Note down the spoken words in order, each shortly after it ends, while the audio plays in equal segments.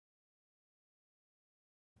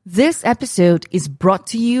This episode is brought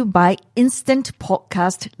to you by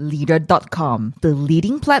InstantPodcastLeader.com, the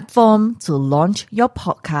leading platform to launch your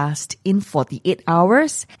podcast in 48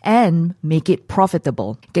 hours and make it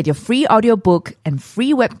profitable. Get your free audiobook and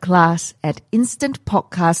free web class at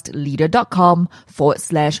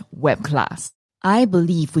InstantPodcastLeader.com/web class. I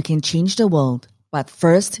believe we can change the world, but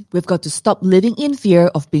first, we've got to stop living in fear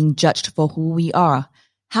of being judged for who we are.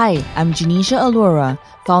 Hi, I'm Janisha Alora,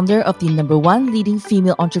 founder of the #1 leading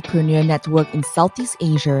female entrepreneur network in Southeast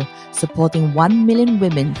Asia, supporting 1 million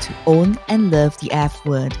women to own and love the F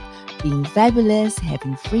word, being fabulous,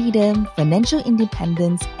 having freedom, financial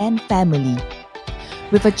independence, and family.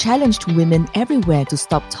 With a challenge to women everywhere to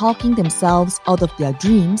stop talking themselves out of their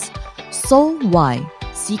dreams, Soul Why?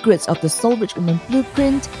 Secrets of the Soul Rich Woman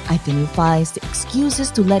Blueprint identifies the excuses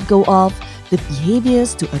to let go of, the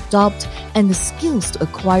behaviors to adopt, and the skills to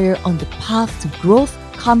acquire on the path to growth,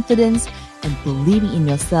 confidence, and believing in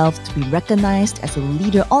yourself to be recognized as a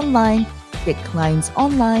leader online, get clients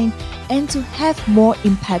online, and to have more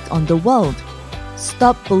impact on the world.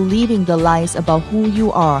 Stop believing the lies about who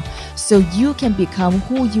you are so you can become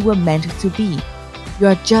who you were meant to be.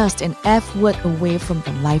 You're just an F word away from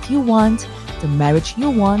the life you want, the marriage you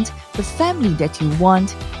want, the family that you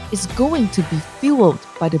want is going to be fueled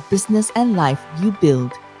by the business and life you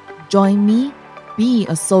build. Join me, be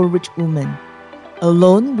a soul-rich woman.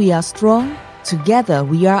 Alone we are strong, together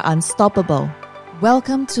we are unstoppable.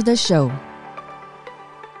 Welcome to the show.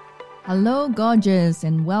 Hello, gorgeous,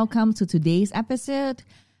 and welcome to today's episode.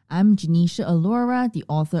 I'm Janisha Alora, the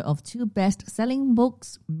author of 2 best-selling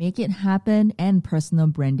books, Make It Happen and Personal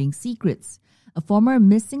Branding Secrets, a former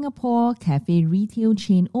Miss Singapore cafe retail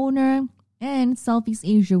chain owner, and Southeast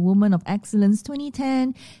Asia Woman of Excellence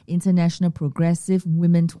 2010, International Progressive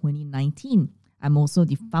Women 2019. I'm also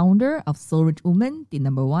the founder of Soul Rich Woman, the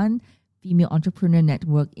 #1 female entrepreneur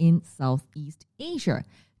network in Southeast Asia.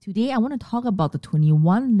 Today, I want to talk about the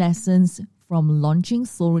 21 lessons from launching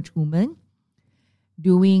Soul Rich Woman,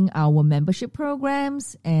 doing our membership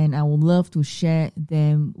programs, and I would love to share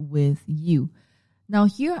them with you. Now,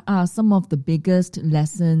 here are some of the biggest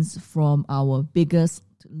lessons from our biggest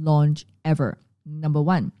launch ever.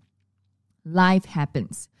 #1, life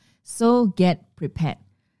happens. So get prepared.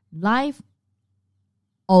 Life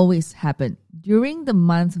always happens. During the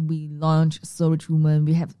month we launch Soul Rich Woman,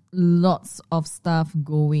 we have lots of stuff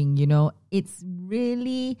going, It's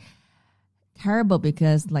really terrible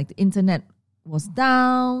because the internet was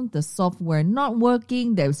down, the software not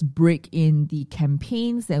working, there's break in the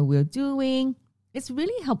campaigns that we're doing. It's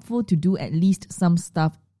really helpful to do at least some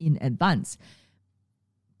stuff in advance.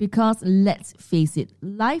 Because let's face it,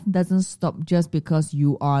 life doesn't stop just because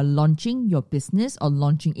you are launching your business or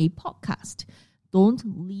launching a podcast. Don't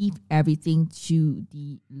leave everything to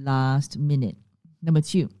the last minute.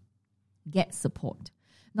 #2, get support.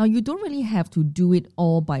 Now, you don't really have to do it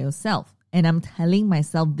all by yourself. And I'm telling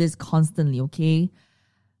myself this constantly, okay?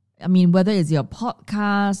 I mean, whether it's your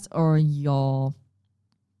podcast or your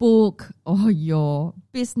book or your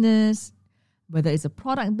business, whether it's a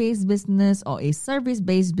product-based business or a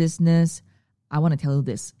service-based business, I want to tell you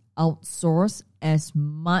this. Outsource as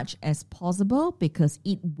much as possible because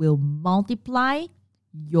it will multiply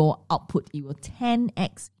your output. It will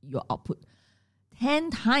 10x your output. 10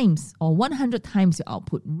 times or 100 times your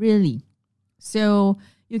output, really. So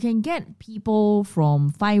you can get people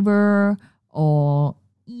from Fiverr or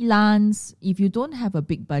Elance if you don't have a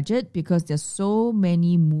big budget because there's so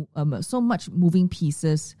much moving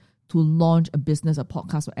pieces to launch a business, a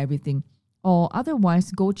podcast, or everything. Or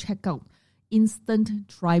otherwise, go check out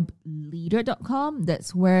InstantTribeLeader.com.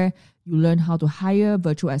 That's where you learn how to hire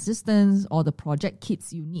virtual assistants or the project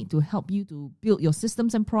kits you need to help you to build your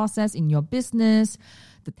systems and process in your business,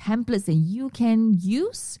 the templates that you can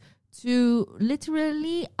use to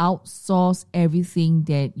literally outsource everything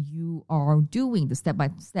that you are doing, the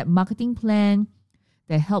step-by-step marketing plan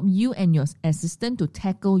that help you and your assistant to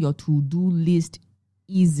tackle your to-do list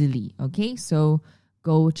easily. Okay, so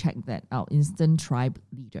go check that out. Instant Tribe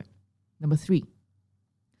Leader. #3,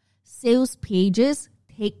 sales pages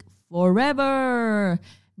take forever.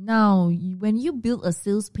 Now, when you build a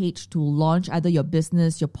sales page to launch either your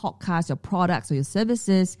business, your podcast, your products, or your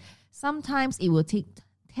services, sometimes it will take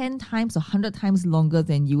 10 times or 100 times longer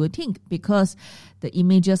than you would think because the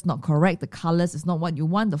image is not correct, the colors is not what you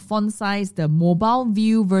want, the font size, the mobile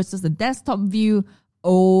view versus the desktop view.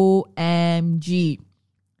 OMG.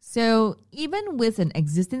 So even with an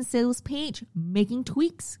existing sales page, making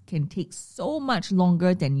tweaks can take so much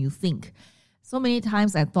longer than you think. So many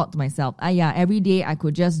times I thought to myself, every day I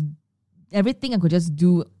could just everything I could just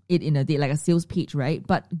do it in a day, like a sales page, right?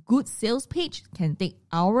 But good sales page can take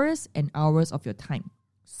hours and hours of your time.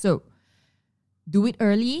 So do it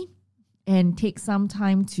early and take some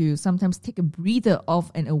time to sometimes take a breather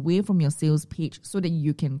off and away from your sales page so that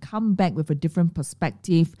you can come back with a different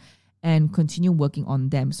perspective and continue working on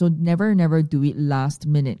them. So never do it last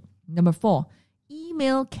minute. Number 4,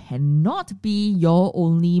 email cannot be your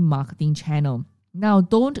only marketing channel. Now,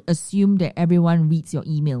 don't assume that everyone reads your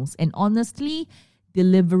emails. And honestly,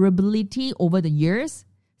 deliverability over the years,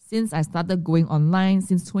 since I started going online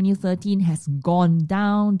since 2013, has gone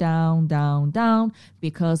down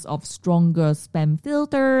because of stronger spam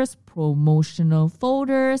filters, promotional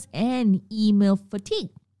folders, and email fatigue.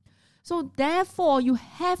 So therefore, you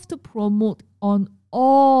have to promote on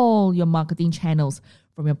all your marketing channels,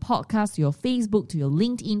 from your podcast to your Facebook, to your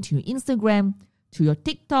LinkedIn, to your Instagram, to your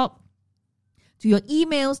TikTok, to your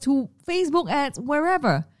emails, to Facebook ads,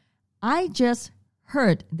 wherever. I just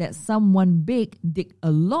heard that someone big did a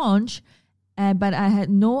launch, but I had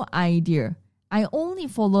no idea. I only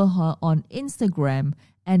follow her on Instagram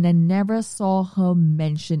and I never saw her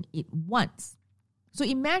mention it once. So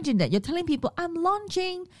imagine that you're telling people, I'm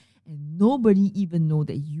launching, and nobody even know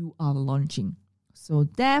that you are launching. So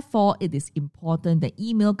therefore, it is important that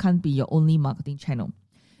email can't be your only marketing channel.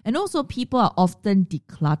 And also, people are often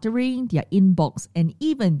decluttering their inbox and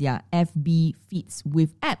even their FB feeds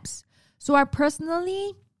with apps. So I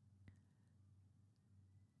personally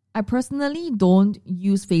don't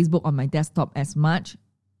use Facebook on my desktop as much.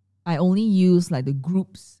 I only use like the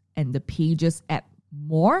groups and the pages app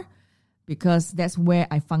more, because that's where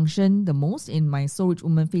I function the most in my Soul Rich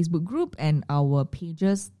Woman Facebook group and our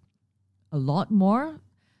pages a lot more.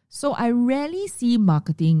 So I rarely see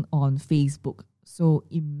marketing on Facebook. So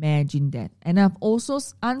imagine that. And I've also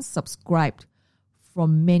unsubscribed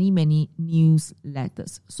from many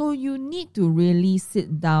newsletters. So you need to really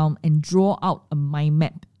sit down and draw out a mind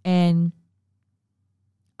map and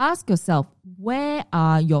ask yourself, where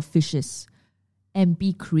are your fishes? And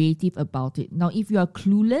be creative about it. Now, if you are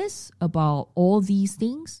clueless about all these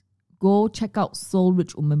things, go check out Soul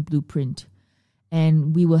Rich Woman Blueprint.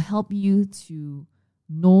 And we will help you to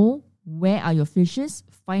know where are your fishes,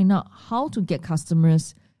 find out how to get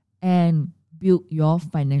customers, and build your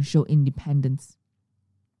financial independence.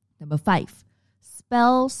 Number 5,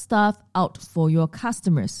 spell stuff out for your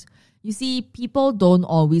customers. You see, people don't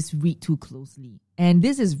always read too closely. And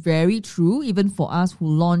this is very true even for us who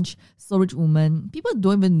launch Soul Rich Woman. People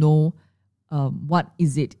don't even know what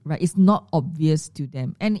is it, right? It's not obvious to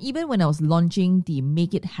them. And even when I was launching the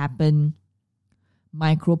Make It Happen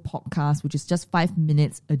micro podcast, which is just 5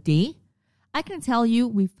 minutes a day, I can tell you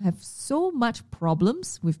we have so much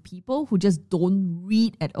problems with people who just don't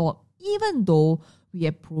read at all, even though we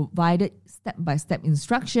have provided step-by-step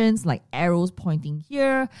instructions like arrows pointing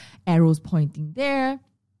here, arrows pointing there,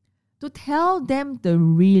 to tell them the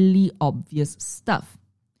really obvious stuff.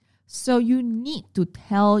 So you need to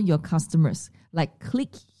tell your customers, like,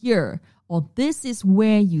 click here, or this is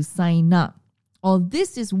where you sign up, or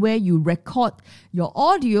this is where you record your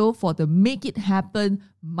audio for the Make It Happen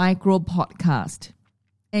micro podcast.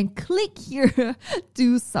 And click here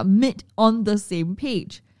to submit on the same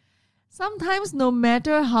page. Sometimes, no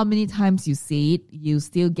matter how many times you say it, you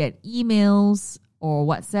still get emails or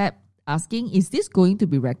WhatsApp asking, is this going to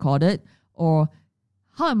be recorded? Or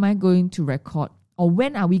how am I going to record? Or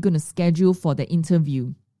when are we going to schedule for the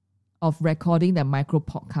interview of recording the micro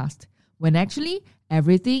podcast? When actually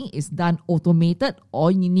everything is done automated.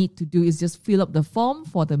 All you need to do is just fill up the form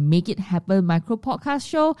for the Make It Happen micro podcast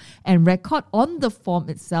show and record on the form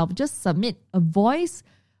itself. Just submit a voice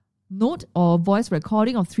note or voice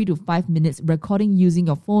recording of 3 to 5 minutes, recording using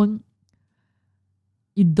your phone.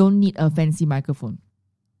 You don't need a fancy microphone.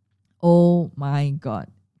 Oh my God.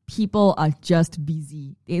 People are just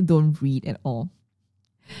busy. They don't read at all.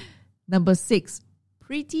 Number 6,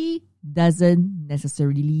 pretty doesn't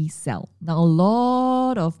necessarily sell. Now, a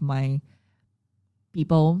lot of my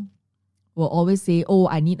people will always say, oh,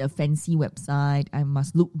 I need a fancy website. I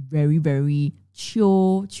must look very, very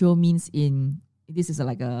chill. Chill means this is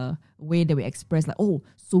like a way that we express like, oh,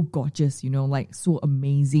 so gorgeous, like so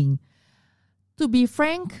amazing. To be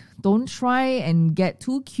frank, don't try and get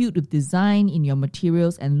too cute with design in your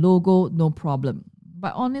materials and logo, no problem.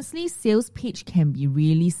 But honestly, sales page can be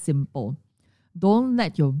really simple. Don't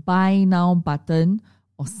let your buy now button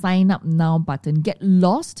or sign up now button get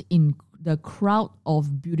lost in the crowd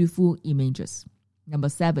of beautiful images. Number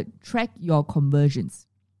 7, track your conversions.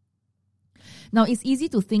 Now, it's easy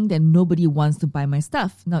to think that nobody wants to buy my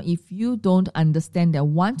stuff. Now, if you don't understand that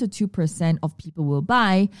 1 to 2% of people will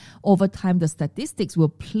buy, over time the statistics will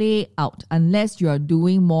play out. Unless you are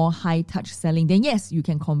doing more high-touch selling, then yes, you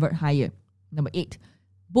can convert higher. Number 8,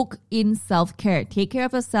 book in self-care. Take care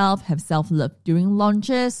of yourself, have self-love. During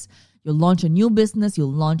launches, you'll launch a new business,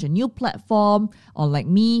 you'll launch a new platform, or like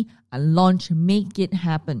me, I launch Make It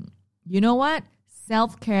Happen. You know what?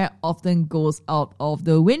 Self-care often goes out of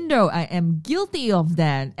the window. I am guilty of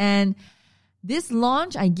that. And this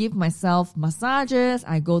launch, I give myself massages.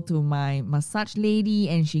 I go to my massage lady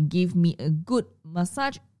and she gave me a good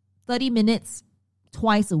massage, 30 minutes,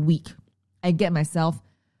 twice a week. I get myself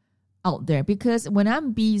out there because when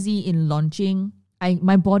I'm busy in launching,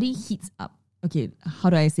 my body heats up. Okay, how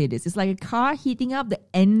do I say this? It's like a car heating up, the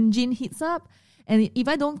engine heats up. And if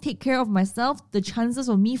I don't take care of myself, the chances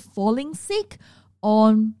of me falling sick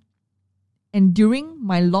on and during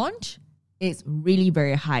my launch is really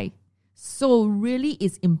very high. So really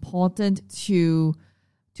it's important to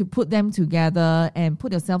put them together and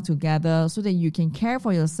put yourself together so that you can care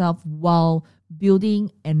for yourself while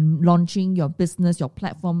building and launching your business, your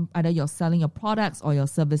platform, either you're selling your products or your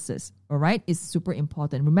services. All right? It's super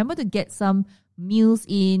important. Remember to get some meals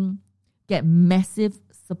in, get massive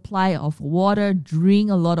supply of water, drink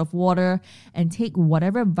a lot of water, and take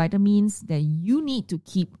whatever vitamins that you need to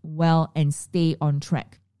keep well and stay on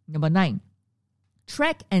track. Number 9,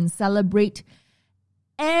 track and celebrate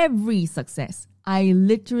every success. I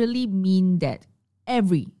literally mean that,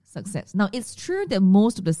 every success. Now, it's true that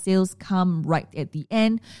most of the sales come right at the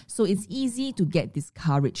end, so it's easy to get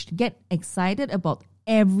discouraged. Get excited about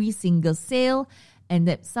every single sale and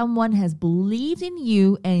that someone has believed in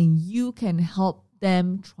you and you can help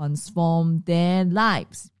them transform their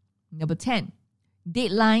lives. Number 10,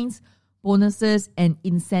 deadlines, bonuses, and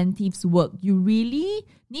incentives work. You really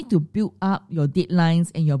need to build up your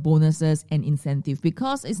deadlines and your bonuses and incentives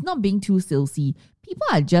because it's not being too salesy. People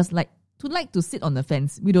are just like to sit on the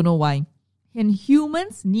fence. We don't know why. And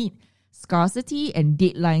humans need scarcity and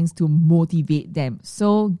deadlines to motivate them.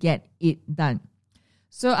 So get it done.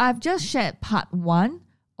 So I've just shared part 1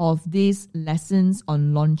 of these lessons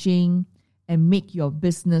on launching and make your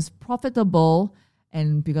business profitable,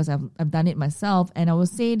 and because I've done it myself. And I will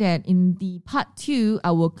say that in the part 2,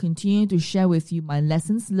 I will continue to share with you my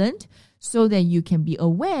lessons learned so that you can be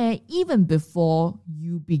aware even before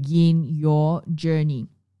you begin your journey.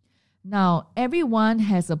 Now, everyone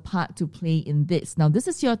has a part to play in this. Now, this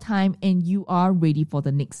is your time and you are ready for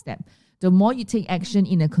the next step. The more you take action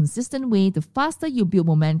in a consistent way, the faster you build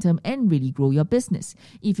momentum and really grow your business.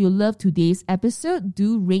 If you love today's episode,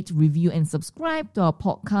 do rate, review, and subscribe to our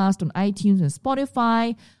podcast on iTunes and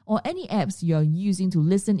Spotify or any apps you're using to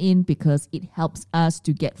listen in because it helps us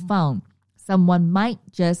to get found. Someone might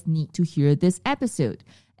just need to hear this episode.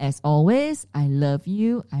 As always, I love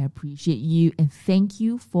you, I appreciate you, and thank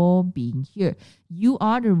you for being here. You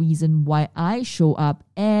are the reason why I show up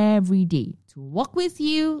every day to walk with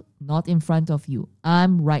you, not in front of you.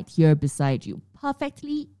 I'm right here beside you,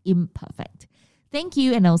 perfectly imperfect. Thank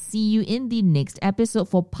you, and I'll see you in the next episode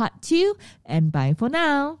for part 2, and bye for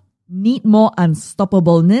now. Need more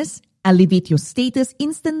unstoppableness? Elevate your status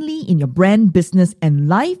instantly in your brand, business, and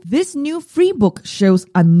life? This new free book shows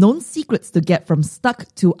unknown secrets to get from stuck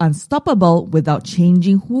to unstoppable without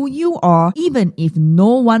changing who you are, even if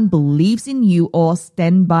no one believes in you or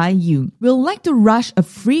stand by you. We'd like to rush a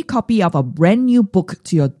free copy of our brand new book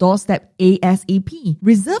to your doorstep ASAP.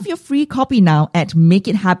 Reserve your free copy now at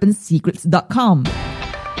makeithappensecrets.com.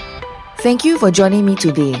 Thank you for joining me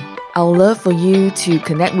today. I'd love for you to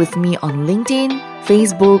connect with me on LinkedIn,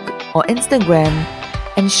 Facebook, or Instagram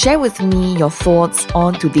and share with me your thoughts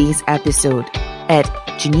on today's episode at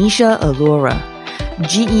Genecia Allura,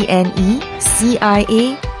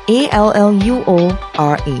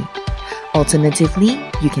 GENECIAALLUORA. Alternatively,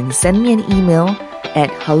 you can send me an email at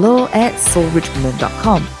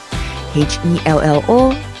hello@soulrichwoman.com,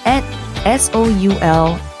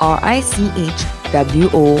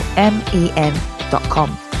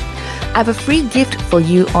 HELLO@SOULRICHWOMAN.com. I have a free gift for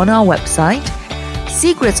you on our website,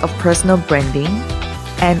 Secrets of Personal Branding,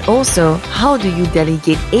 and also how do you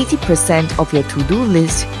delegate 80% of your to-do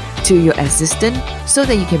list to your assistant so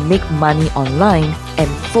that you can make money online and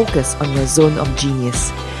focus on your zone of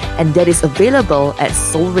genius. And that is available at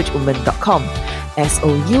soulrichwoman.com,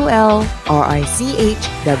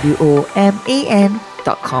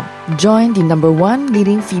 SOULRICHWOMAN.com. Join the #1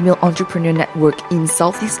 leading female entrepreneur network in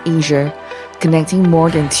Southeast Asia, connecting more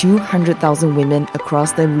than 200,000 women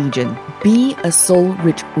across the region. Be a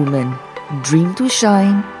soul-rich woman. Dream to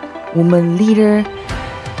shine. Woman leader.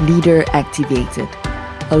 Leader activated.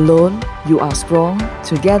 Alone, you are strong.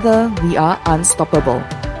 Together, we are unstoppable.